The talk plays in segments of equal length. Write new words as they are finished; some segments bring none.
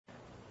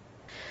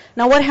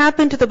Now what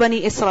happened to the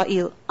Bani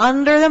Israel?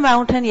 Under the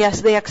mountain,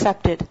 yes, they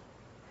accepted.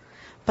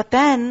 But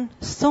then,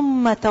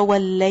 ثُمَّ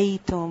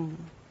تَوَلَّيْتُمْ.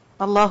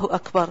 Allahu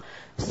Akbar.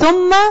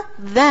 ثُمَّ,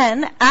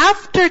 then,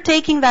 after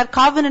taking that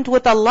covenant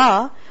with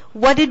Allah,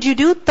 what did you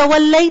do?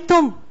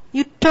 تَوَلَّيْتُمْ.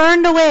 You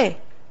turned away.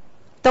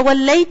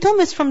 تَوَلَّيْتُمْ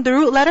is from the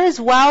root letters,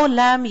 waw,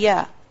 lam,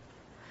 ya.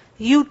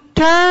 You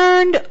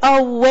turned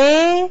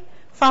away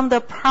from the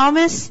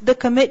promise, the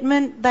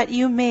commitment that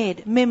you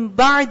made. مِن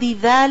بَعْدِ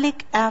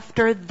ذَلِكَ,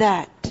 after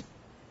that.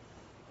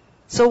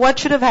 So what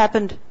should have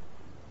happened?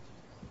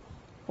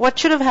 What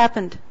should have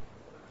happened?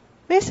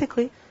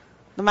 Basically,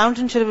 the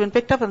mountain should have been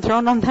picked up and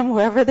thrown on them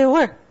wherever they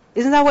were.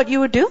 Isn't that what you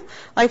would do?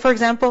 Like for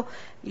example,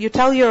 you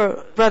tell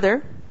your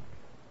brother,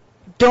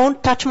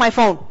 don't touch my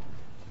phone.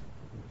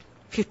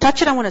 If you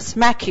touch it, I'm going to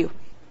smack you.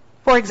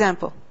 For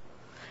example.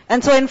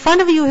 And so in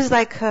front of you, he's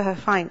like,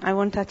 fine, I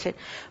won't touch it.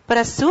 But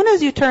as soon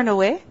as you turn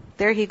away,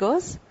 there he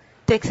goes,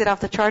 takes it off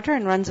the charger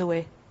and runs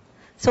away.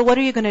 So what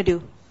are you going to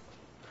do?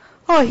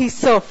 Oh, he's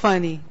so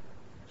funny.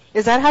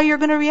 Is that how you're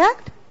going to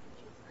react?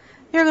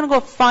 You're going to go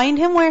find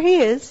him where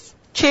he is,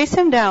 chase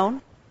him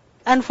down,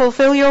 and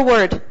fulfill your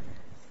word.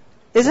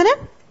 Isn't it?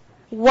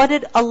 What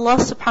did Allah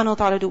subhanahu wa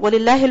ta'ala do?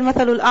 وَلِلَّهِ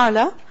الْمَثَلُ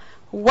الْأَعْلَى.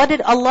 What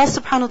did Allah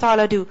subhanahu wa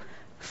ta'ala do?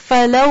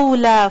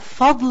 فَلَوْلَا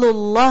فَضْلُ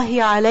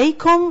اللَّهِ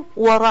عَلَيْكُمْ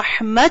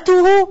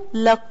وَرَحْمَتُهُ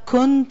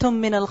لَكُنْتُمْ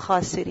مِنَ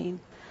الْخَاسِرِينَ.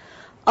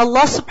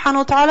 Allah subhanahu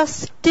wa ta'ala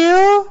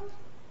still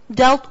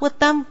dealt with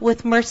them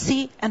with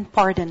mercy and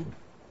pardon.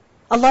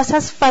 Allah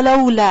says,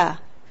 فَلَوْلَا.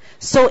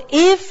 So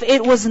if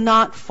it was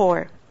not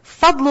for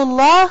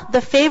Fadlullah,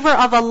 the favor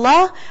of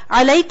Allah,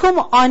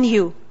 alaykum, on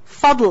you.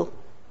 Fadl.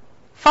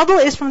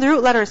 Fadl is from the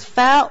root letters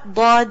fa,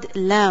 dad,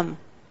 lam.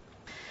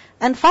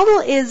 And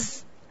fadl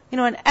is,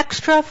 an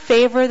extra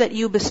favor that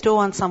you bestow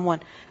on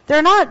someone.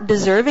 They're not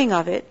deserving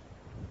of it,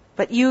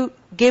 but you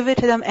give it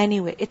to them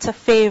anyway. It's a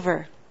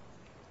favor.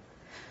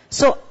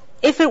 So,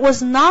 if it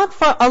was not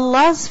for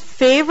Allah's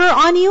favor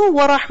on you,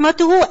 wa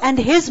rahmatuhu, and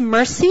His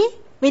mercy,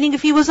 meaning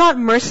if He was not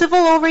merciful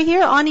over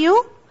here on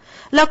you,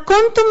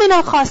 لَكُنْتُم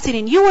مِّنَ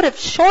الْخَاسِرِينَ. You would have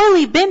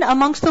surely been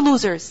amongst the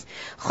losers.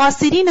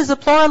 Khasirin is the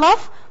plural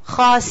of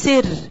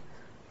khasir.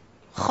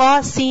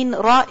 Kha, sin,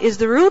 ra is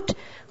the root.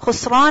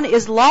 Khusran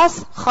is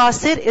loss.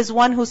 Khasir is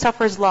one who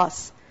suffers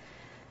loss.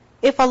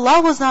 If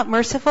Allah was not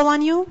merciful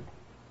on you,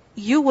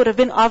 you would have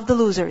been of the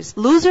losers.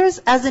 Losers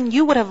as in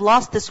you would have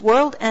lost this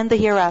world and the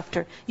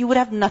hereafter. You would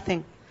have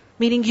nothing.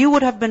 Meaning you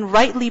would have been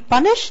rightly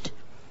punished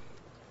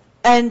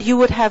and you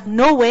would have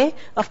no way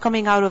of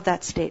coming out of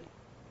that state.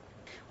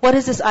 What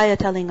is this ayah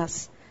telling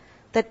us?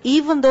 That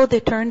even though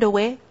they turned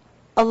away,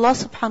 Allah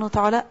subhanahu wa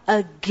ta'ala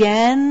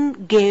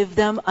again gave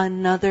them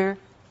another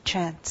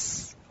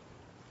chance.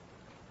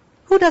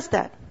 Who does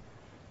that?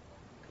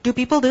 Do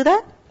people do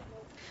that?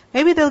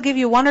 Maybe they'll give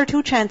you 1 or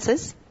 2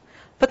 chances,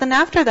 but then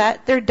after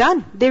that, they're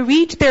done. They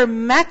reach their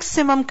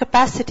maximum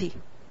capacity.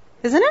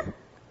 Isn't it?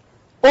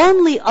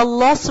 Only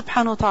Allah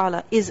subhanahu wa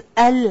ta'ala is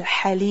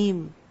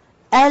Al-Halim.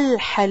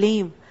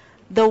 Al-Halim.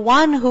 The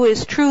one who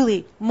is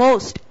truly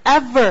most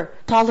ever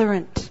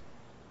tolerant,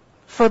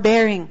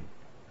 forbearing.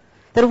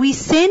 That we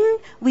sin,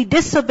 we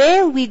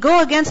disobey, we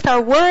go against our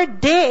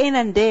word day in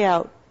and day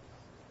out.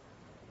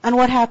 And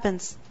what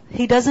happens?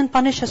 He doesn't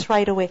punish us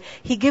right away.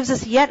 He gives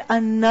us yet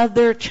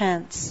another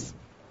chance.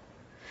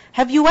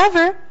 Have you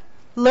ever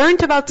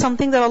learned about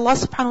something that Allah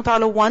subhanahu wa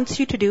ta'ala wants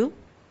you to do,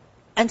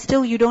 and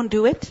still you don't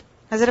do it?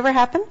 Has it ever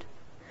happened?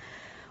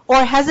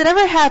 Or has it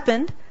ever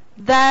happened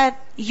that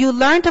you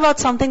learned about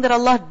something that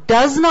Allah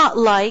does not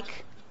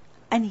like,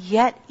 and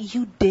yet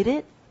you did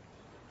it?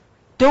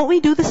 Don't we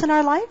do this in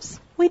our lives?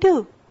 We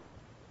do.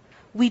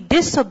 We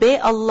disobey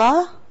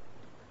Allah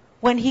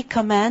when He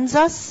commands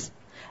us,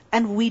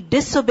 and we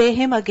disobey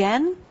Him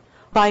again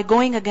by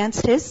going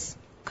against His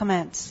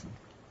commands.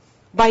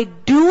 By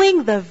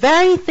doing the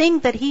very thing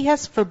that He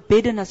has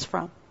forbidden us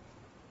from.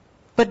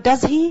 But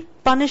does He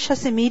punish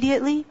us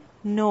immediately?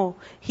 No.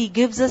 He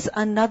gives us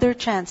another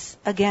chance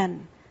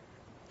again.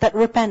 That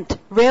repent.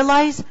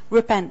 Realize,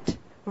 repent.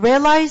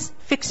 Realize,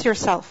 fix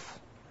yourself.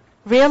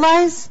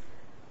 Realize,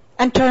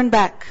 and turn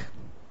back.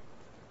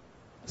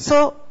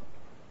 So,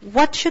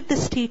 what should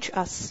this teach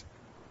us?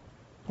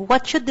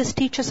 What should this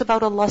teach us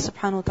about Allah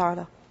subhanahu wa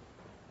ta'ala?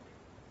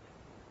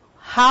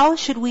 How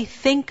should we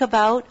think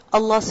about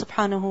Allah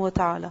subhanahu wa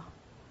ta'ala?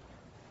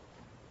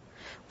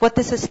 What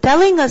this is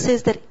telling us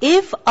is that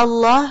if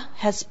Allah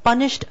has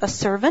punished a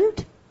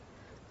servant,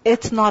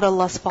 it's not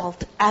Allah's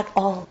fault at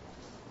all.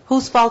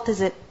 Whose fault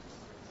is it?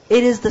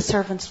 It is the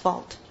servant's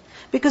fault.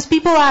 Because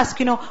people ask,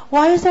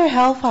 why is there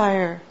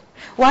hellfire?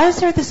 Why is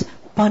there this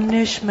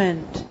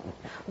punishment?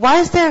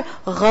 Why is there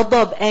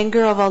ghadab,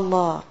 anger of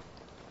Allah?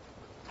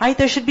 Right?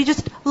 There should be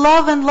just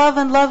love and love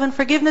and love and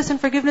forgiveness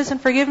and forgiveness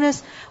and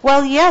forgiveness.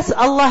 Well, yes,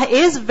 Allah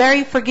is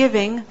very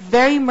forgiving,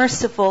 very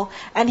merciful,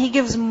 and He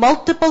gives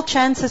multiple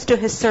chances to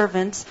His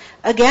servants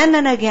again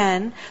and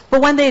again.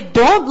 But when they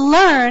don't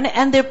learn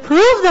and they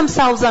prove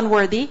themselves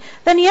unworthy,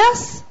 then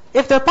yes,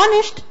 if they're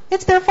punished,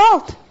 it's their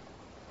fault.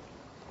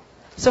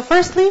 So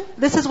firstly,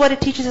 this is what it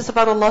teaches us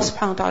about Allah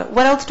subhanahu wa ta'ala.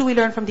 What else do we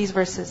learn from these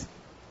verses?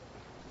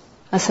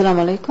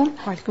 Assalamu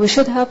alaikum. We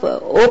should have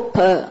hope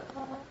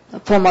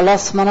from Allah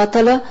subhanahu wa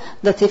ta'ala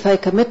that if I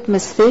commit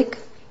mistake,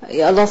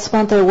 Allah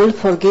subhanahu wa ta'ala will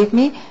forgive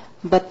me,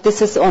 but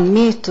this is on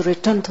me to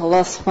return to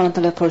Allah subhanahu wa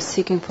ta'ala for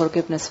seeking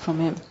forgiveness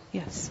from Him.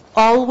 Yes.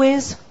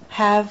 Always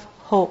have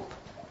hope.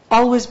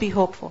 Always be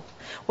hopeful.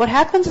 What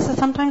happens is that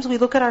sometimes we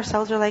look at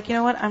ourselves, we're like, you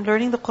know what, I'm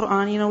learning the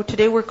Quran,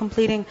 today we're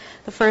completing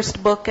the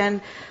first book,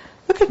 and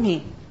look at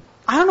me.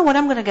 I don't know when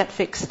I'm going to get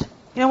fixed.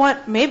 You know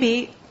what,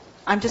 maybe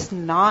I'm just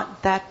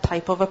not that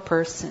type of a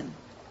person.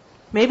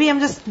 Maybe I'm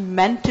just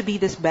meant to be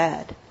this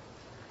bad.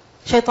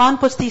 Shaitan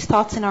puts these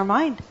thoughts in our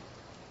mind.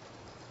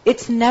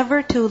 It's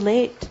never too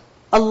late.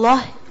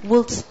 Allah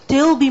will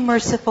still be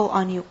merciful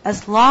on you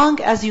as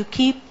long as you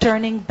keep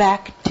turning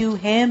back to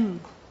Him.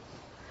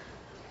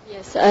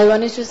 Yes, I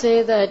wanted to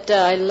say that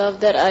I love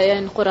that ayah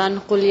in Quran,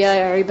 قُلْ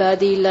يَا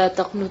عِبَادِي لَا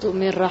تَقْنُطُوا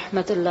مِنْ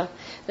رَحْمَةِ اللَّهِ,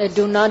 that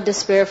do not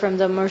despair from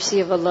the mercy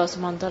of Allah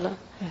subhanahu wa ta'ala.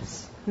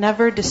 Yes.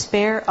 Never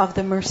despair of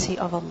the mercy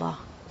of Allah.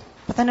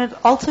 But then it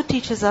also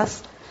teaches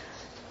us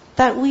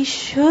that we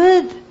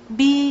should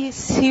be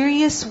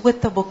serious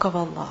with the book of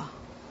Allah.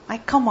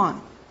 Like, come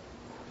on.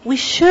 We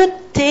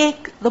should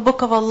take the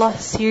book of Allah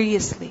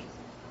seriously.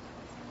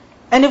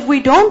 And if we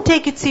don't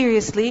take it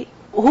seriously,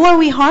 who are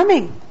we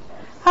harming?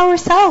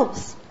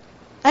 Ourselves.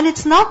 And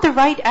it's not the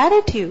right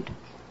attitude.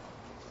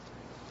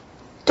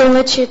 Don't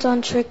let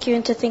shaitan trick you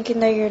into thinking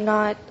that you're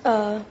not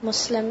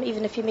Muslim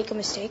even if you make a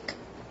mistake.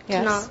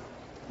 Yes.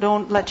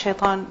 Don't let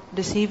shaitan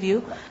deceive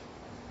you.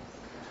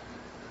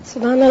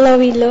 SubhanAllah,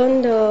 we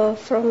learned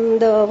from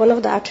one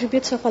of the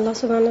attributes of Allah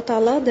subhanahu wa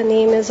ta'ala, the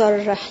name is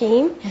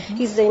Ar-Rahim. Mm-hmm.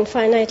 He's the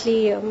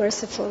infinitely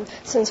merciful.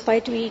 So in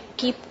spite we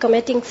keep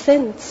committing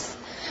sins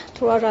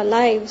throughout our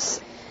lives,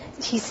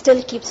 He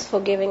still keeps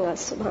forgiving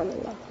us,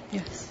 subhanAllah.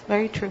 Yes,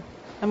 very true.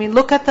 I mean,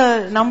 look at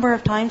the number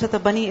of times that the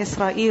Bani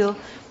Israel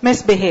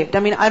misbehaved.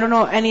 I mean, I don't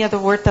know any other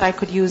word that I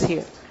could use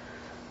here.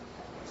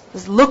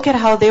 Just look at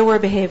how they were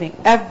behaving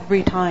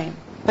every time.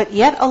 But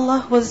yet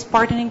Allah was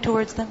pardoning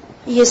towards them.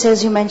 Yes,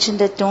 as you mentioned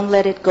that don't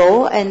let it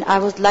go. And I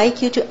would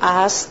like you to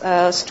ask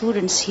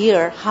students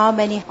here, how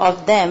many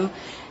of them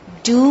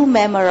do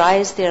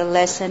memorize their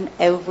lesson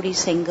every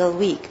single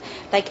week?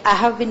 Like, I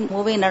have been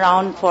moving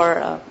around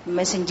for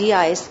missing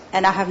GIs,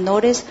 and I have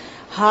noticed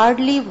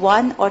hardly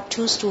one or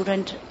two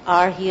students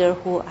are here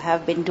who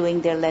have been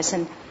doing their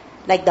lesson,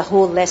 like the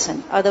whole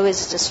lesson.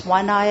 Otherwise, it's just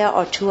one ayah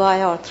or two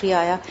ayah or three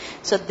ayah.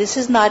 So this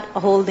is not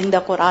holding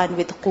the Quran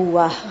with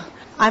quwwah.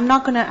 I'm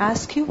not going to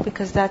ask you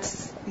because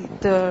that's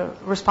the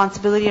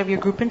responsibility of your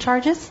group in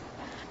charges.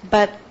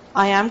 But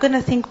I am going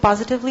to think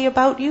positively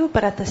about you.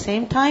 But at the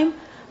same time,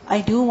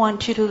 I do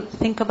want you to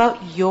think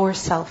about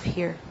yourself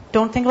here.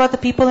 Don't think about the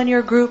people in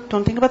your group.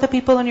 Don't think about the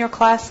people in your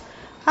class.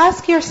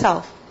 Ask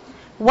yourself,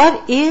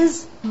 what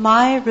is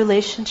my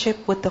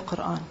relationship with the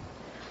Quran?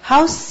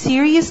 How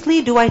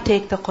seriously do I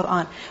take the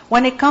Quran?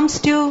 When it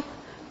comes to,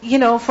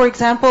 for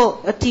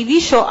example, a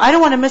TV show, I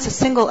don't want to miss a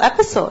single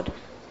episode.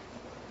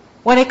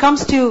 When it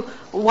comes to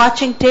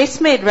watching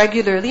Tastemade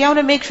regularly, I want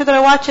to make sure that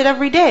I watch it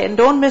every day and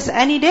don't miss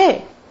any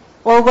day.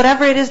 Or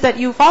whatever it is that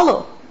you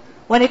follow.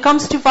 When it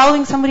comes to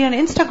following somebody on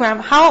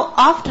Instagram, how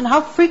often,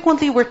 how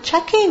frequently we're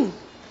checking.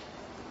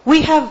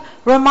 We have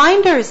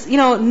reminders,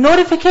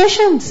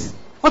 notifications.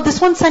 Oh, this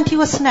one sent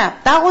you a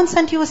snap. That one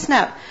sent you a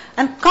snap.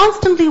 And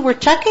constantly we're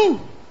checking.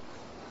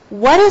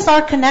 What is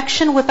our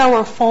connection with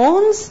our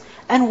phones?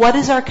 And what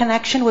is our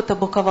connection with the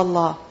Book of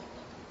Allah?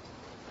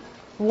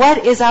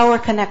 What is our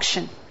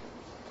connection?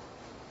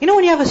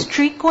 When you have a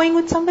streak going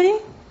with somebody,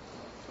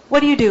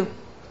 what do?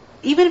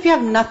 Even if you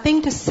have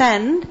nothing to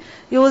send,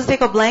 you always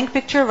take a blank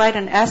picture, write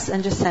an S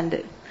and just send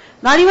it.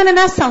 Not even an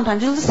S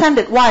sometimes, you'll just send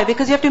it. Why?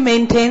 Because you have to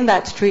maintain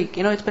that streak.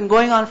 It's been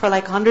going on for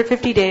like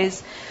 150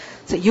 days,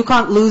 so you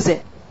can't lose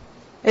it.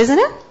 Isn't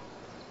it?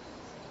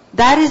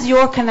 That is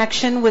your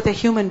connection with a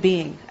human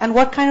being. And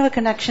what kind of a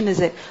connection is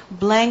it?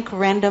 Blank,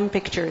 random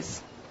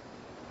pictures.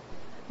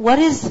 What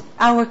is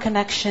our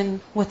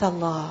connection with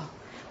Allah?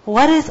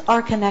 What is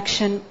our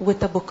connection with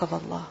the Book of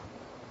Allah?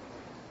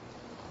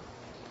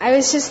 I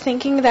was just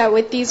thinking that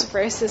with these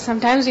verses,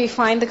 sometimes we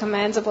find the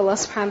commands of Allah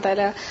subhanahu wa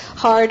ta'ala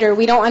hard, or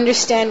we don't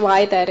understand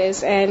why that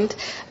is. And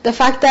the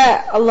fact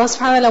that Allah subhanahu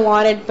wa ta'ala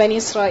wanted Bani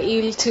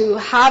Israel to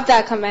have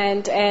that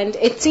command, and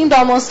it seemed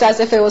almost as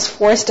if it was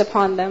forced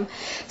upon them.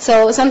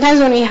 So sometimes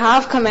when we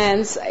have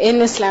commands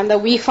in Islam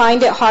that we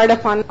find it hard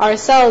upon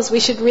ourselves, we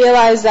should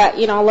realize that,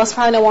 Allah subhanahu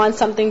wa ta'ala wants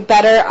something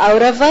better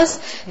out of us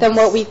than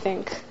what we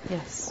think.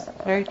 Yes,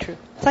 very true.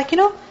 It's like,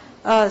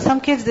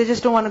 some kids, they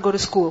just don't want to go to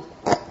school.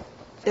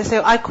 They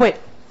say, I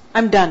quit.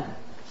 I'm done.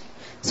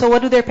 So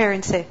what do their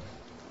parents say?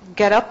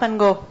 Get up and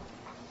go.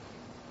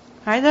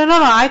 Right? No,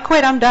 I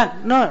quit. I'm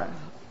done. No.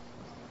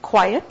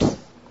 Quiet.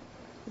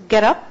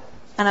 Get up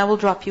and I will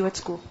drop you at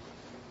school.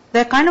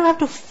 They kind of have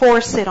to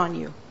force it on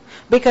you.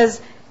 Because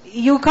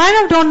you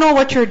kind of don't know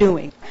what you're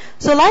doing.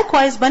 So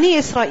likewise, Bani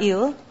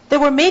Israel, they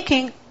were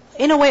making,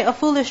 in a way, a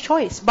foolish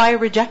choice by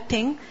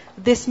rejecting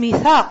this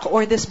mithaq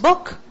or this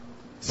book.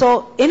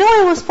 So, in a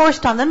way it was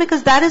forced on them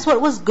because that is what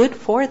was good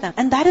for them.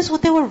 And that is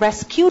what they were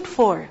rescued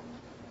for.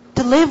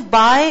 To live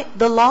by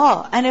the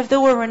law. And if they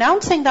were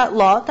renouncing that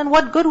law, then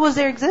what good was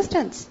their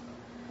existence?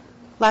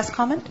 Last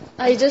comment?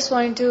 I just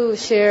wanted to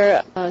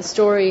share a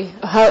story,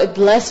 how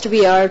blessed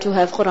we are to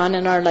have Quran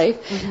in our life.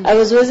 I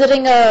was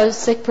visiting a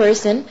sick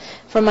person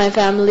from my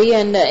family,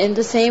 and in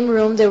the same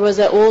room there was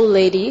an old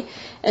lady,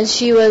 and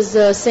she was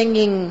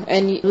singing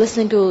and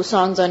listening to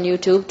songs on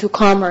YouTube to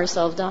calm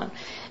herself down.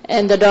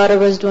 And the daughter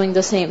was doing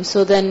the same.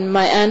 So then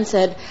my aunt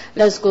said,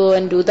 let's go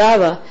and do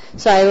dawah.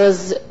 So I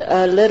was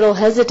a little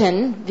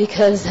hesitant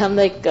because I'm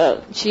like,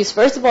 she's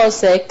first of all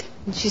sick.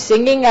 She's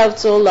singing out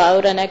so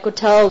loud and I could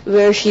tell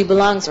where she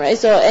belongs, right?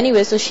 So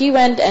anyway, so she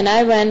went and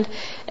I went,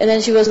 and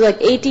then she was like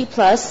 80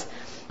 plus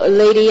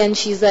lady, and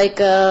she's like,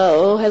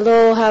 oh,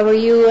 hello, how are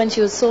you? And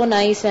she was so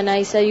nice, and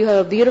I said, you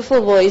have a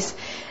beautiful voice.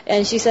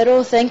 And she said,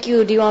 oh, thank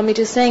you, do you want me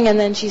to sing? And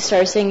then she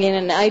started singing,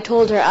 and I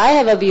told her, I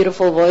have a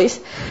beautiful voice.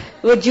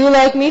 Would you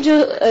like me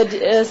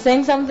to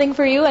sing something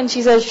for you? And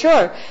she said,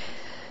 sure.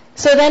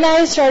 So then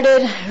I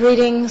started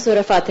reading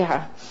Surah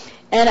Fatiha.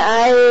 And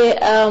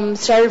I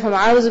started from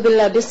A'udhu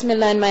Billah,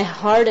 Bismillah, and my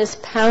heart is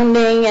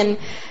pounding.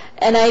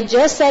 And I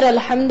just said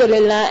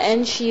Alhamdulillah,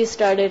 and she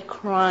started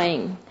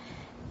crying.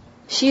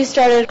 She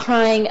started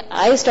crying,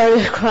 I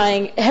started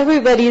crying,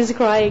 everybody is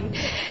crying.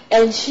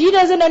 And she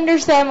doesn't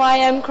understand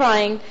why I'm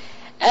crying.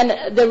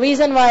 And the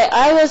reason why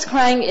I was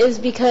crying is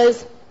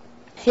because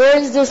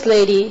here's this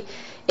lady,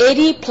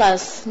 80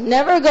 plus,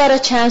 never got a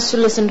chance to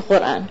listen to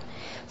Quran.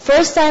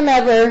 First time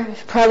ever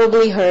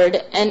probably heard,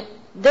 and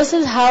this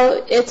is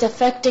how it's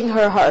affecting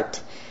her heart.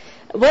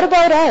 What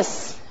about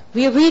us?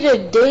 We read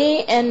it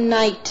day and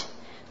night.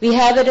 We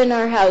have it in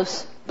our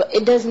house, but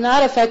it does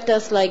not affect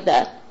us like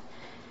that.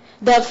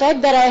 The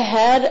effect that I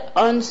had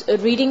on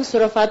reading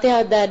Surah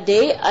Fatiha that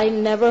day, I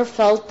never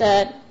felt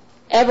that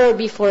ever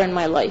before in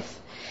my life.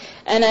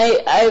 And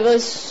I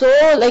was so,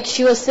 like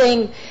she was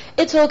saying,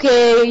 it's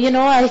okay,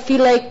 I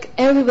feel like,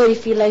 everybody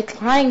feel like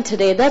crying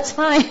today, that's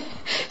fine.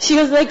 She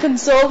was like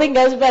consoling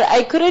us, but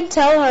I couldn't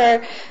tell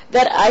her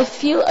that I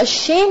feel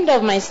ashamed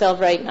of myself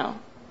right now.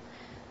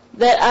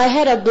 That I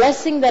had a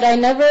blessing that I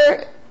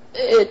never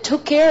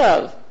took care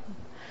of.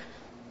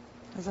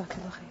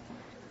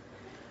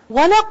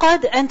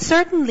 وَلَقَدْ, and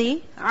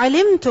certainly,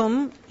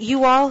 عَلِمْتُمْ,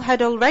 you all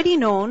had already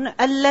known,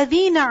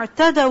 الَّذِينَ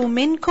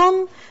اعْتَدَوْا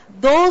مِنْكُمْ,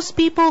 those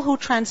people who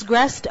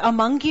transgressed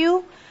among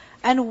you.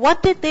 And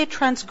what did they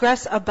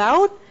transgress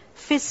about?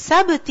 فِي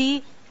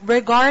السَّبْتِ,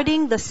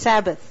 regarding the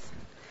Sabbath.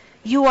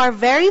 You are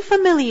very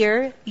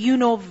familiar, you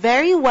know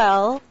very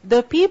well,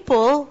 the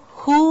people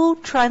who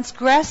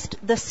transgressed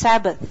the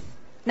Sabbath.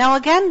 Now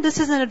again, this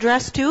is an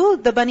address to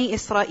the Bani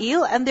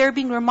Israel, and they're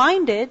being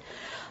reminded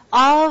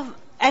of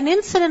an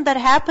incident that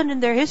happened in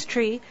their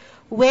history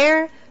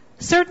where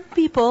certain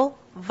people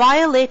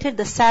violated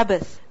the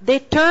Sabbath. They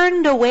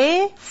turned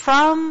away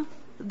from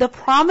the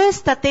promise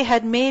that they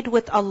had made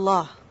with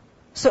Allah.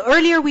 So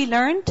earlier we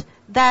learned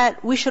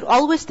that we should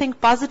always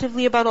think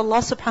positively about Allah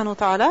subhanahu wa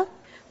ta'ala.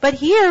 But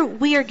here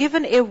we are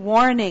given a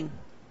warning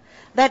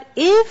that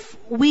if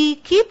we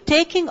keep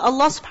taking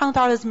Allah subhanahu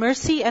wa ta'ala's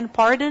mercy and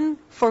pardon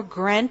for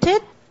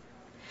granted,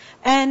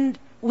 and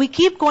we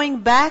keep going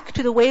back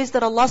to the ways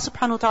that Allah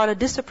subhanahu wa ta'ala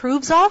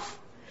disapproves of,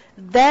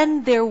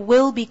 then there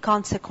will be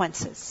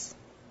consequences.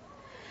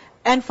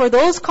 And for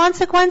those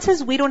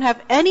consequences, we don't have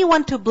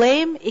anyone to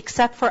blame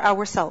except for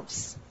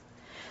ourselves.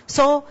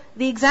 So,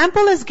 the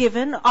example is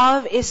given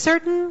of a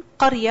certain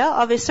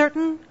qarya, of a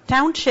certain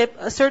township,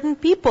 a certain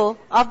people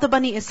of the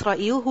Bani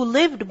Israel who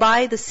lived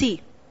by the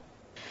sea.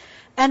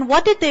 And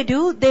what did they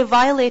do? They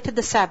violated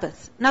the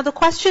Sabbath. Now the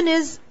question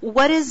is,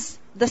 what is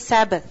the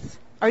Sabbath?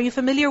 Are you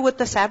familiar with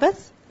the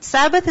Sabbath?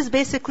 Sabbath is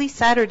basically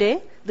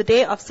Saturday, the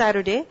day of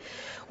Saturday,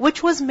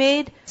 which was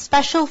made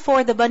special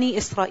for the Bani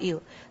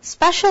Israel.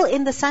 Special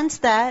in the sense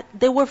that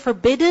they were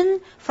forbidden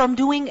from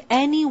doing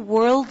any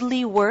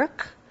worldly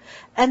work,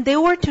 and they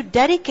were to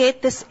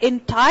dedicate this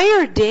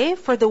entire day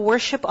for the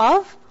worship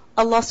of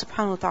Allah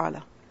subhanahu wa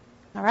ta'ala.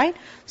 Alright?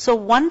 So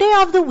one day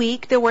of the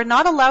week, they were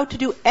not allowed to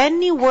do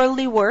any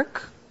worldly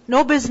work,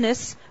 no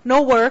business,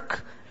 no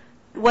work,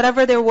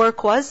 whatever their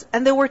work was,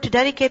 and they were to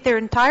dedicate their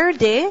entire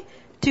day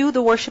to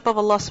the worship of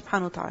Allah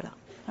subhanahu wa ta'ala.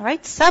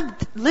 Alright?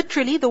 Sabt,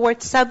 literally the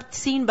word sabt,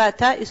 seen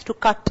bata, is to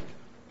cut.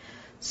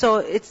 So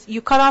it's,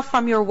 you cut off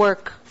from your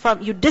work,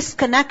 you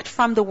disconnect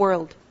from the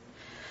world.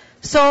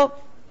 So,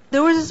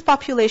 there was this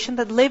population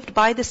that lived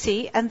by the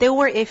sea, and they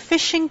were a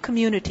fishing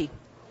community.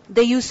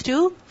 They used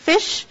to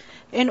fish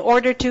in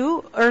order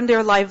to earn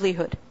their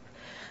livelihood.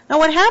 Now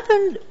what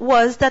happened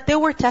was that they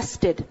were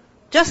tested,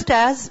 just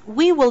as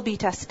we will be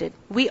tested.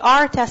 We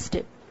are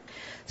tested.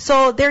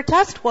 So their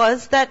test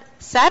was that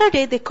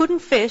Saturday they couldn't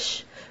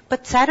fish,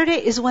 but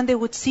Saturday is when they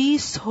would see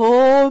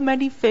so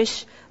many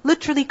fish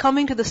literally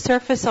coming to the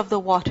surface of the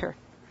water.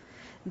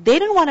 They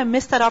didn't want to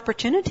miss that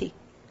opportunity.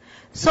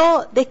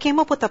 So they came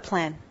up with a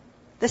plan.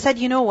 They said,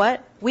 you know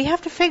what? We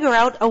have to figure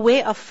out a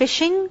way of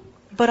fishing,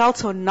 but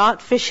also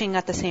not fishing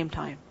at the same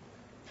time.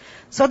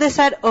 So they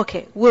said,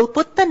 okay, we'll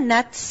put the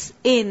nets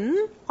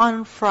in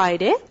on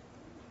Friday.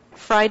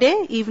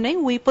 Friday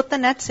evening, we put the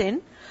nets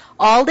in.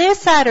 All day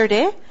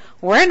Saturday,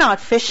 we're not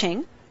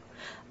fishing.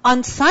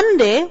 On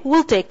Sunday,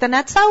 we'll take the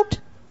nets out.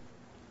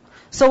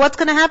 So what's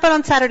going to happen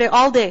on Saturday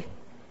all day?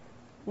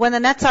 When the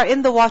nets are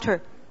in the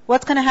water,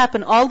 what's going to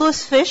happen? All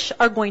those fish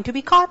are going to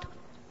be caught.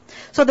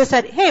 So they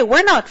said, hey,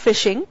 we're not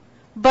fishing,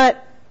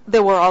 but they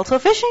were also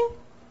fishing.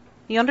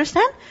 You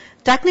understand?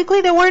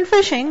 Technically they weren't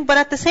fishing, but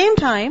at the same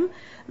time,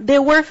 they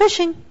were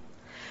fishing.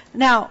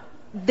 Now,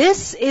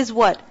 this is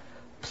what?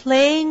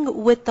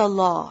 Playing with the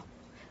law.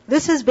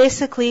 This is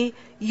basically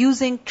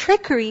using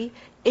trickery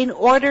in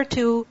order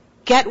to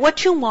get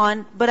what you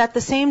want, but at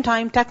the same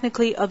time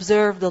technically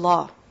observe the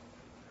law.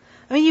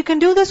 I mean, you can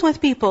do this with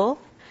people.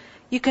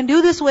 You can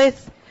do this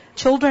with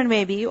children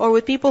maybe, or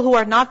with people who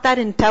are not that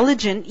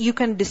intelligent. You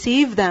can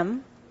deceive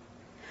them.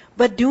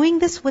 But doing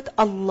this with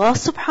Allah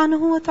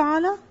subhanahu wa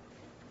ta'ala,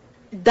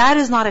 that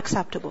is not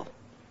acceptable.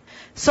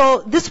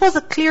 So this was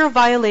a clear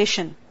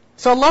violation.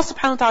 So Allah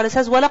subhanahu wa ta'ala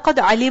says, وَلَقَدْ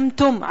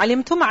عَلِمْتُمْ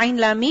عَلِمْتُمْ عَيْنْ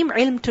لَا مِيمْ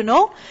علم to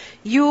know.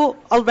 You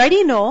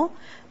already know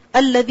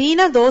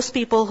الَّذِينَ those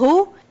people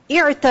who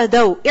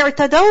اِعْتَدَوْا.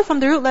 اِعْتَدَوْا from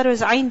the root letters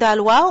عَيْن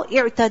دال واو.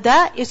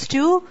 اِعْتَدَى is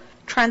to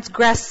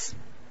transgress.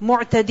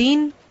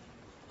 مُعْتَدِين.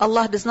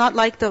 Allah does not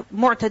like the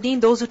mu'tadeen,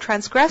 those who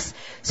transgress.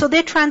 So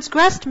they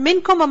transgressed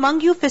minkum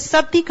among you fi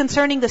sabti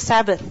concerning the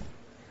Sabbath.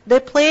 They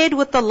played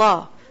with the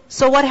law.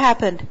 So what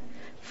happened?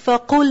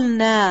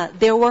 فَقُلْنَا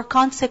there were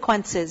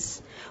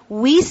consequences.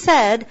 We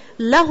said,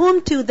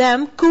 lahum to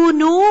them,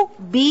 kunu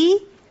bi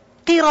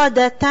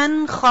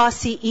qiradatan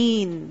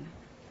khasi'in.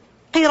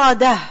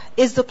 Qiradah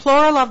is the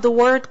plural of the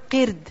word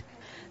qird.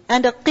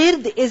 And a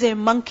qird is a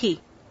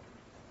monkey.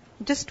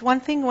 Just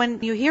one thing,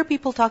 when you hear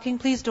people talking,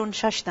 please don't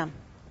shush them.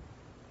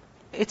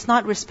 It's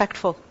not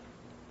respectful.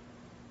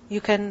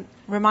 You can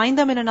remind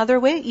them in another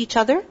way, each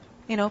other.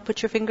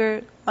 Put your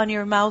finger on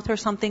your mouth or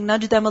something,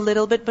 nudge them a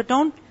little bit, but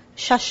don't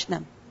shush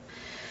them.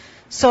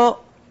 So,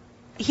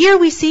 here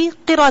we see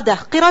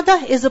qiradah.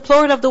 Qiradah is the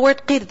plural of the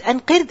word qird.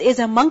 And qird is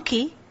a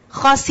monkey.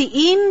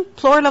 Khasi'in,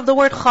 plural of the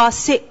word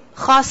khasi'.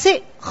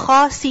 Khasi',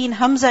 khasin,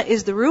 hamza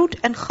is the root.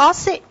 And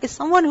khasi' is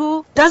someone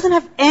who doesn't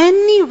have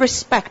any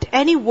respect,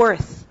 any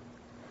worth.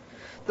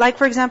 Like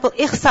for example,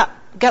 ikhsa,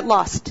 get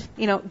lost.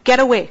 Get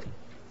away.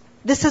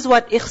 This is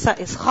what ikhsa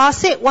is.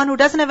 Khasi', one who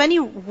doesn't have any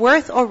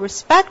worth or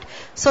respect.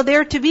 So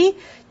they're to be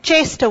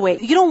chased away.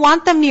 You don't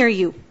want them near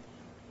you.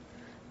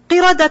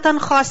 Qiradatan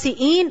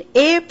khasi'in,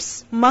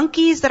 apes,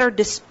 monkeys that are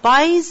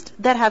despised,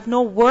 that have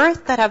no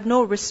worth, that have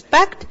no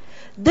respect.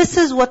 This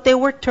is what they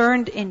were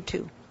turned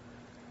into.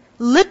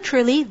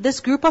 Literally,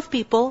 this group of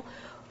people,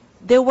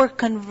 they were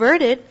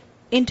converted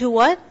into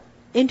what?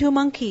 Into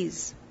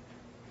monkeys.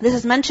 This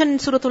is mentioned in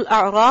Surah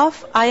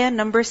Al-A'raf, ayah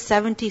number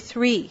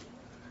 73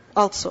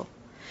 also.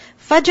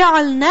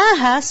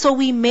 فَجَعَلْنَاهَا so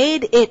we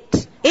made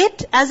it.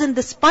 It, as in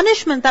this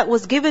punishment that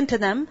was given to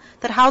them,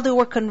 that how they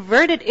were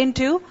converted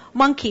into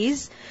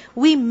monkeys,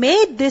 we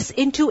made this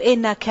into a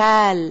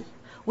nakal.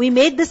 We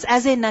made this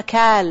as a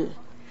nakal.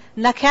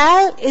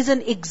 Nakal is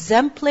an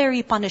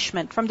exemplary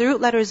punishment, from the root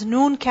letters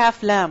nun,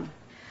 kaf, lam.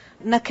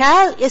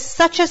 Nakal is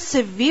such a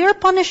severe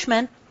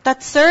punishment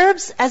that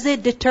serves as a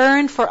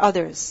deterrent for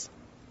others.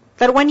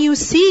 That when you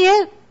see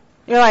it,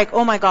 you're like,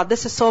 oh my God,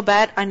 this is so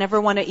bad, I never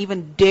want to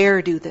even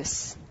dare do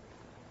this.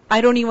 I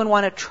don't even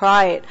want to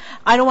try it.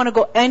 I don't want to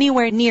go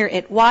anywhere near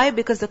it. Why?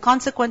 Because the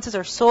consequences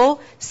are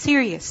so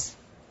serious.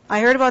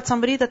 I heard about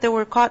somebody that they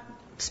were caught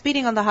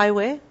speeding on the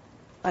highway,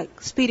 like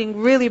speeding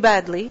really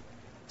badly.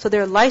 So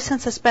their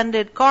license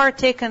suspended, car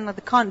taken, they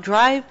can't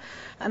drive.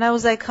 And I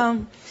was like,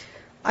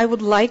 I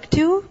would like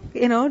to,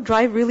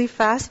 drive really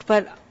fast,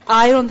 but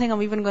I don't think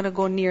I'm even going to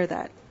go near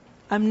that.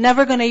 I'm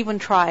never going to even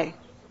try.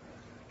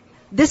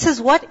 This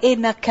is what? A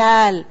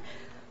nakal.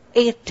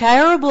 A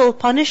terrible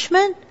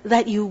punishment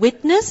that you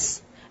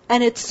witness,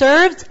 and it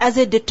serves as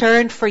a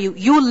deterrent for you.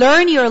 You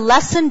learn your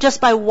lesson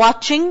just by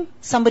watching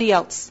somebody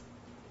else.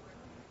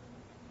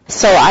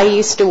 So I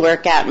used to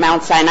work at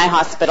Mount Sinai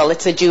Hospital.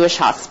 It's a Jewish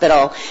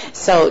hospital.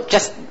 So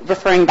just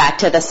referring back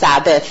to the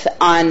Sabbath,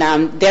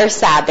 on their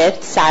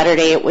Sabbath,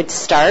 Saturday it would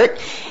start,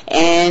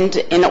 and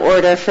in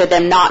order for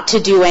them not to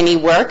do any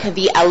work,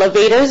 the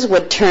elevators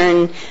would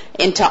turn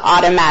into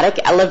automatic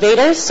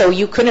elevators, so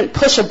you couldn't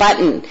push a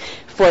button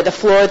for the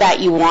floor that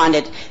you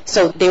wanted.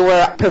 So they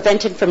were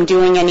prevented from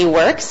doing any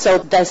work. So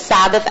the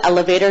Sabbath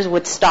elevators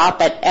would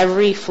stop at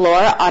every floor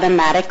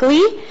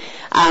automatically.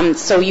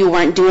 So you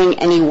weren't doing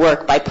any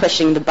work by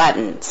pushing the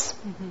buttons.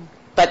 Mm-hmm.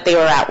 But they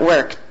were at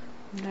work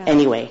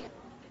anyway.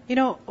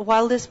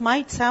 While this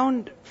might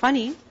sound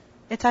funny,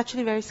 it's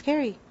actually very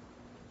scary.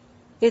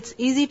 It's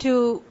easy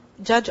to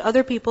judge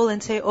other people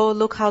and say, oh,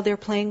 look how they're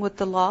playing with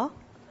the law.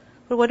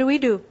 But what do we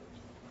do?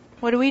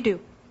 What do we do?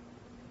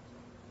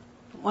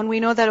 When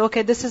we know that,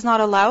 okay, this is not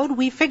allowed,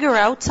 we figure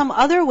out some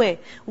other way.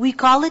 We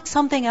call it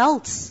something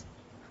else.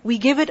 We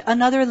give it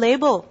another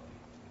label.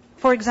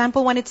 For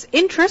example, when it's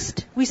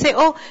interest, we say,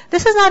 oh,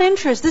 this is not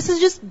interest, this is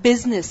just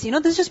business.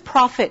 This is just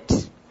profit.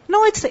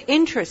 No, it's the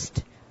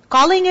interest.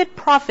 Calling it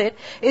profit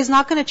is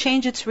not going to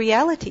change its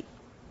reality.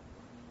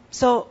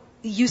 So,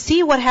 you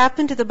see what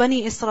happened to the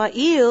Bani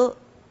Israel,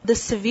 the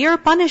severe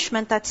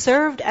punishment that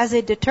served as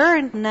a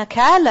deterrent,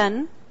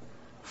 nakalan,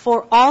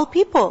 for all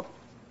people.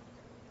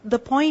 The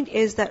point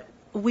is that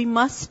we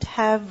must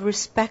have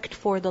respect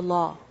for the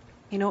law.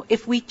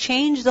 If we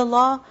change the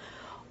law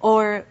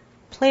or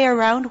play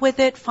around with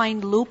it,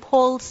 find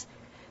loopholes,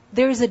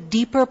 there's a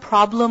deeper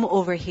problem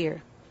over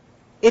here.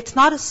 It's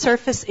not a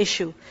surface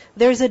issue.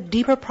 There's a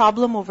deeper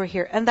problem over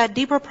here. And that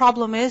deeper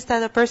problem is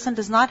that a person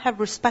does not have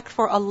respect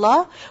for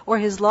Allah or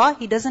His law.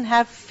 He doesn't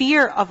have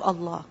fear of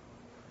Allah.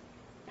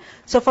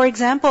 So for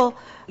example,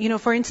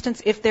 for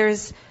instance, if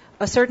there's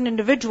a certain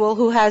individual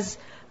who has,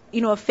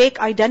 a fake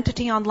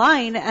identity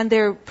online and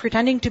they're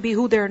pretending to be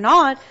who they're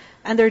not,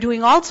 and they're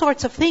doing all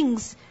sorts of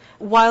things,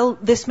 while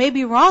this may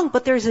be wrong,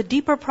 but there's a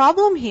deeper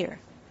problem here.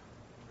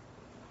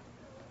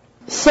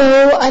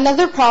 So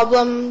another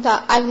problem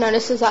that I've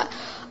noticed is that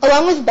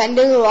along with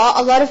bending the law,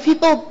 a lot of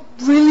people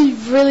really,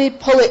 really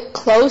pull it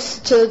close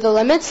to the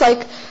limits.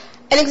 Like,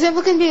 an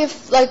example can be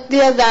if, like, the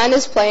adhan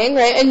is playing,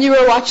 right, and you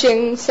were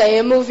watching, say,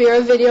 a movie or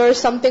a video or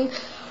something,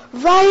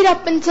 right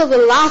up until the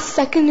last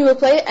second you will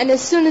play it, and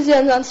as soon as the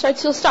adhan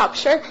starts, you'll stop,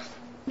 sure?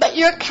 But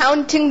you're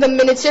counting the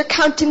minutes, you're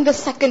counting the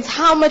seconds,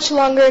 how much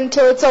longer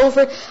until it's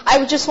over?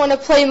 I just want to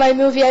play my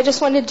movie, I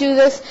just want to do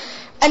this.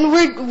 And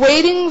we're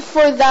waiting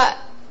for that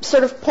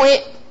sort of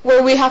point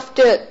where we have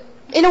to,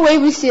 in a way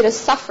we see it as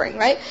suffering,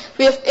 right?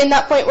 In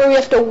that point where we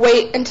have to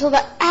wait until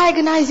that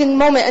agonizing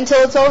moment,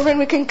 until it's over and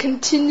we can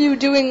continue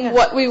doing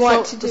what we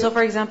want to do. So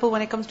for example,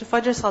 when it comes to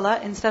Fajr Salah,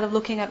 instead of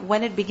looking at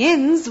when it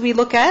begins, we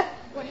look at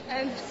when it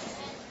ends.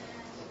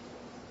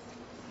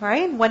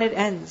 Right? When it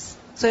ends.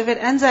 So if it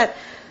ends at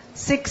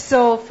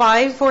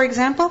 6:05, for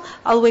example,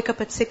 I'll wake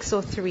up at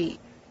 6:03.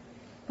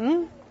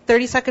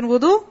 30-second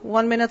wudu,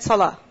 1 minute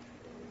salah.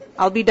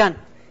 I'll be done.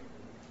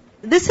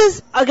 This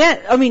is,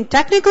 again,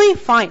 technically,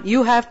 fine.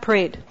 You have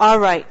prayed.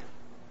 Alright.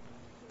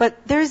 But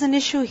there's an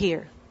issue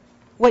here.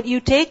 What you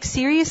take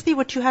seriously,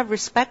 what you have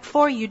respect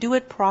for, you do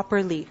it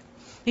properly.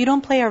 You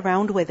don't play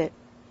around with it.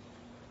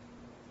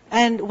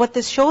 And what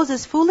this shows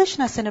is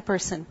foolishness in a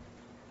person.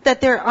 That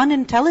they're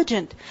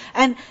unintelligent.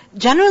 And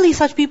generally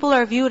such people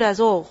are viewed as,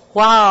 oh,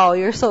 wow,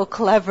 you're so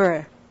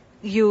clever.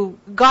 You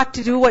got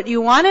to do what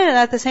you wanted and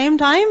at the same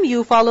time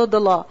you followed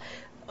the law.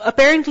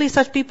 Apparently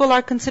such people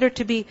are considered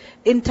to be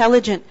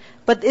intelligent.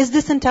 But is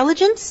this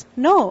intelligence?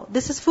 No,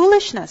 this is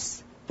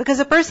foolishness. Because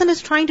a person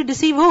is trying to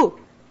deceive who?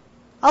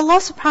 Allah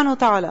subhanahu wa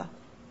ta'ala.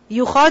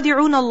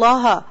 يُخَادِعُونَ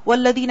اللَّهَ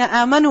وَالَّذِينَ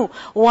آمَنُوا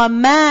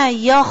وَمَا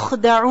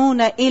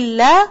يَخْدَعُونَ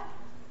إِلَّا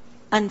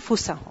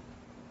أَنفُسَهُمْ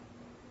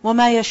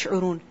وَمَا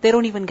يَشْعُرُونَ. They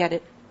don't even get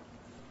it.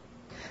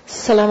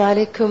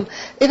 Assalamu alaikum.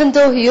 Even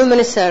though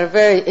humans are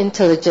very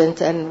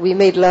intelligent and we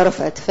made a lot of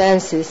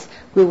advances,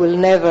 we will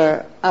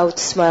never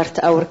outsmart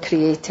our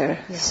Creator.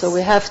 Yes. So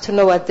we have to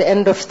know at the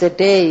end of the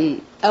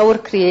day, our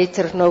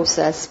Creator knows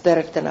us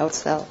better than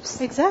ourselves.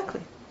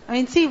 Exactly.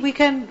 See, we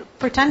can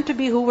pretend to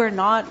be who we're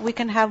not. We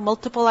can have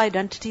multiple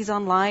identities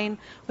online.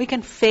 We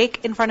can fake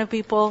in front of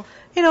people.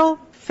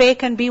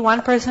 Fake and be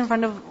one person in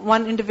front of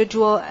one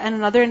individual and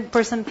another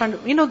person in front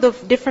of, the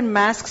different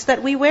masks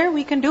that we wear.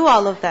 We can do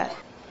all of that.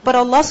 But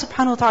Allah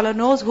subhanahu wa ta'ala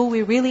knows who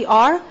we really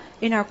are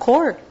in our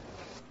core.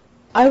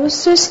 I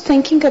was just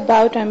thinking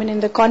about, in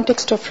the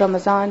context of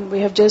Ramadan, we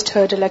have just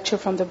heard a lecture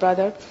from the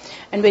brother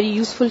and very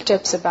useful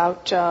tips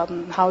about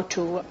how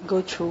to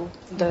go through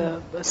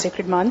the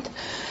sacred month.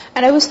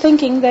 And I was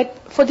thinking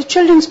that for the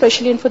children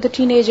especially and for the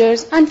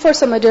teenagers and for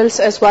some adults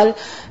as well,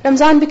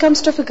 Ramadan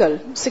becomes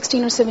difficult,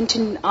 16 or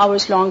 17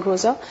 hours long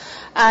roza.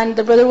 And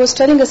the brother was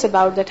telling us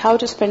about that, how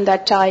to spend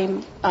that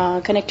time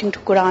connecting to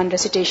Quran,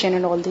 recitation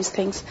and all these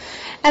things.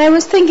 And I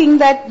was thinking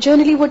that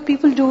generally what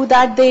people do,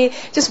 that they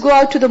just go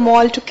out to the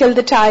mall to kill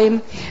the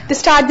time. They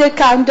start their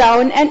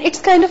countdown and it's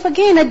kind of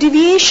again a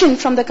deviation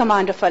from the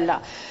command of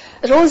Allah.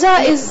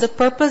 Roza is the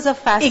purpose of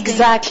fasting.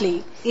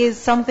 Exactly. Is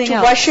something to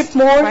else. Worship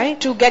more, right?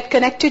 To get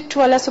connected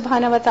to Allah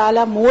subhanahu wa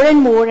ta'ala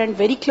more and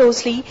very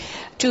closely,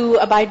 to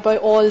abide by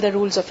all the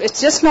rules of it. It's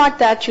just not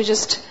that you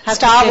just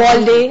starve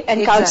all day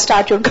and can't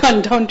start your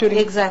countdown during.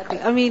 Exactly.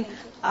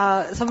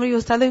 Somebody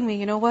was telling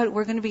me,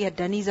 we're going to be at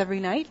Denny's every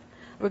night.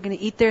 We're going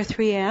to eat there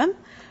 3 a.m.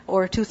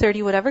 or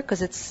 2:30, whatever,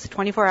 because it's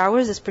 24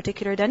 hours, this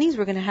particular Denny's.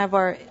 We're going to have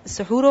our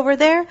suhoor over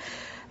there.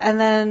 And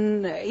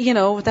then,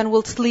 then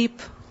we'll sleep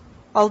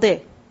all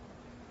day.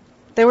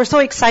 They were so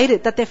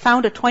excited that they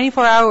found a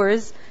 24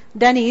 hours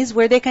Denny's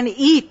where they can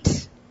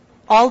eat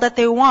all that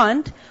they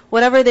want,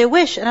 whatever they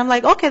wish. And I'm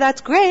like, okay,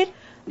 that's great.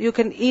 You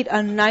can eat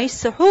a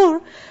nice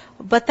suhoor.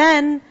 But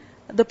then,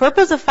 the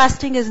purpose of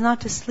fasting is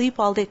not to sleep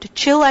all day, to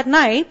chill at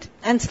night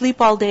and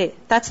sleep all day.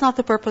 That's not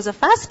the purpose of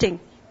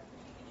fasting.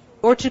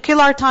 Or to kill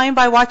our time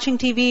by watching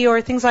TV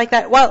or things like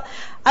that. Well,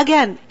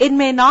 again, it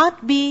may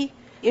not be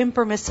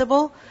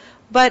impermissible,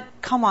 but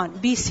come on,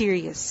 be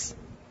serious.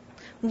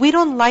 We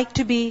don't like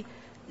to be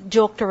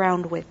joked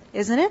around with,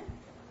 isn't it?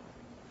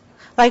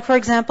 Like for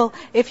example,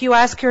 if you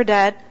ask your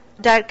dad,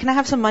 Dad, can I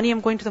have some money?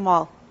 I'm going to the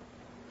mall.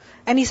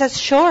 And he says,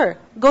 sure,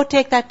 go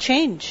take that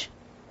change.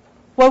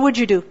 What would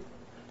you do?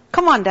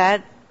 Come on,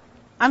 Dad.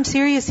 I'm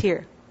serious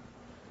here.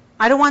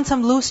 I don't want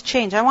some loose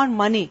change. I want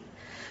money.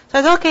 So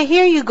I said, okay,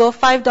 here you go,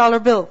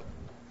 $5 bill.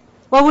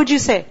 What would you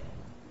say?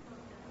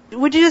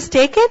 Would you just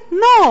take it?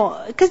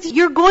 No, because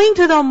you're going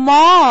to the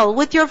mall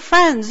with your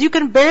friends. You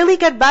can barely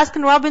get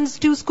Baskin Robbins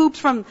 2 scoops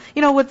from,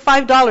 with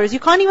 $5. You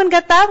can't even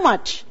get that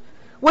much.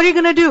 What are you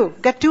going to do?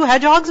 Get 2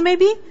 hedgehogs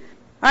maybe?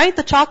 Right?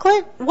 The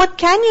chocolate? What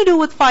can you do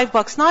with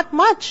 $5? Not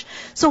much.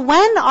 So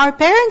when our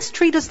parents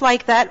treat us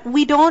like that,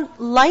 we don't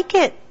like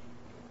it.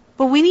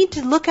 But we need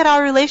to look at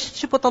our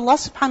relationship with Allah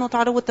subhanahu wa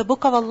ta'ala, with the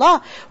book of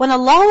Allah. When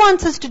Allah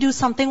wants us to do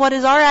something, what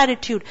is our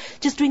attitude?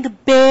 Just doing the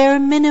bare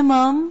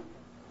minimum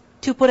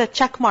to put a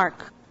check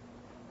mark.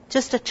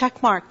 Just a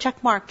check mark,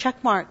 check mark,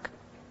 check mark.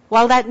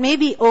 While that may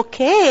be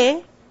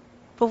okay,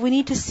 but we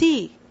need to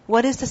see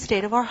what is the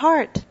state of our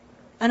heart.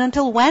 And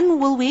until when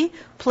will we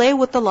play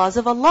with the laws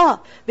of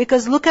Allah?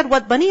 Because look at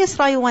what Bani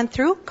Israel went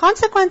through.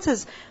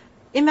 Consequences.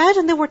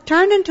 Imagine they were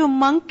turned into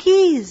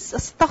monkeys.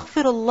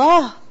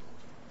 Astaghfirullah.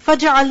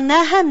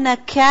 فَجَعَلْنَاهَا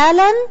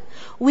نَكَالًا.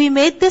 We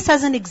made this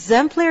as an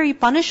exemplary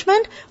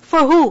punishment for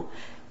who?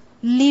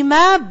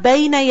 لِمَا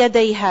بَيْنَ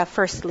يَدَيْهَا.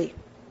 Firstly,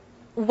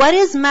 what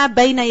is مَا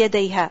بَيْنَ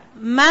يَدَيْهَا?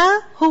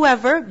 مَا,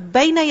 whoever,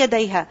 بَيْنَ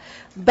يَدَيْهَا.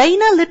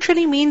 بَيْنَ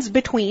literally means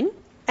between,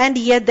 and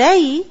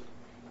يَدَيْ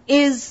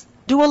is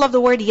dual of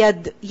the word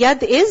yad.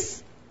 Yad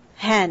is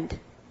hand.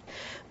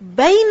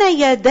 بَيْنَ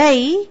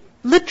يَدَيْ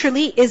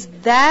literally is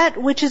that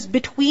which is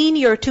between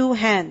your 2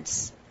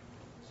 hands.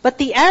 But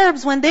the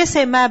Arabs, when they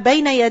say مَا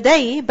بَيْنَ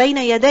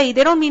يَدَيْ,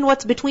 they don't mean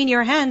what's between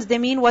your hands, they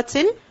mean what's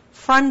in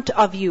front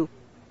of you.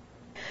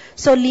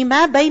 So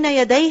لِمَا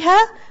بَيْنَ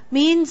يَدَيْهَا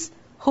means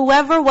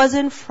whoever was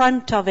in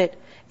front of it.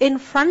 In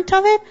front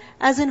of it,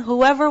 as in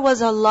whoever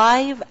was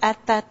alive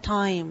at that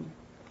time.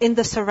 In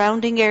the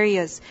surrounding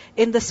areas,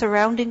 in the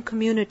surrounding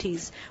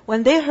communities.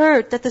 When they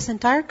heard that this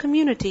entire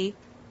community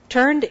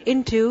turned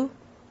into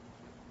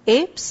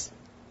apes,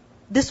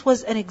 this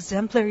was an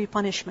exemplary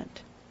punishment.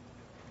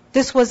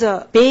 This was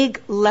a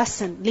big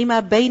lesson.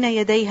 لِمَا بَيْنَ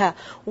يَدَيْهَا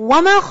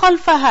وَمَا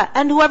خَلْفَهَا.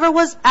 And whoever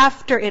was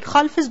after it.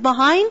 Khalf is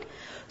behind.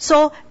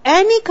 So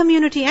any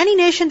community, any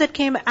nation that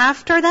came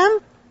after them,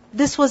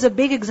 this was a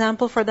big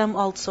example for them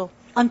also.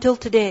 Until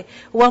today.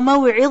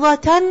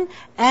 وَمَوْعِظَةً.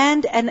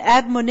 And an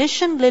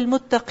admonition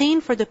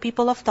لِلْمُتَّقِينَ, for the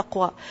people of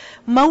taqwa.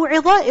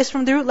 Maw'idah is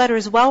from the root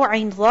letters waw,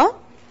 ayn, dha.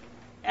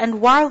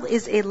 And wa'l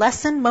is a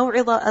lesson,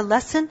 maw'idah a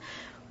lesson.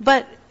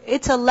 But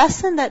it's a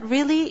lesson that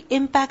really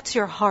impacts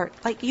your heart.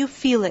 Like you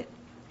feel it.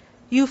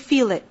 You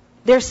feel it.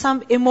 There's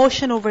some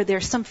emotion over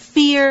there, some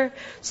fear,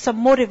 some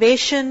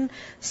motivation,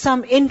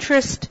 some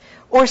interest,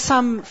 or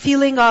some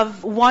feeling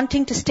of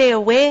wanting to stay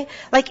away.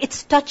 Like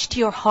it's touched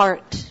your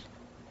heart.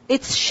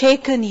 It's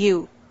shaken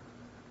you.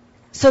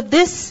 So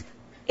this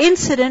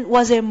incident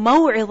was a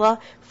maw'idah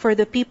for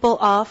the people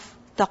of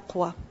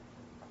taqwa.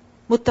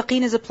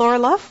 Muttaqeen is a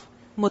plural of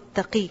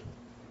muttaqi.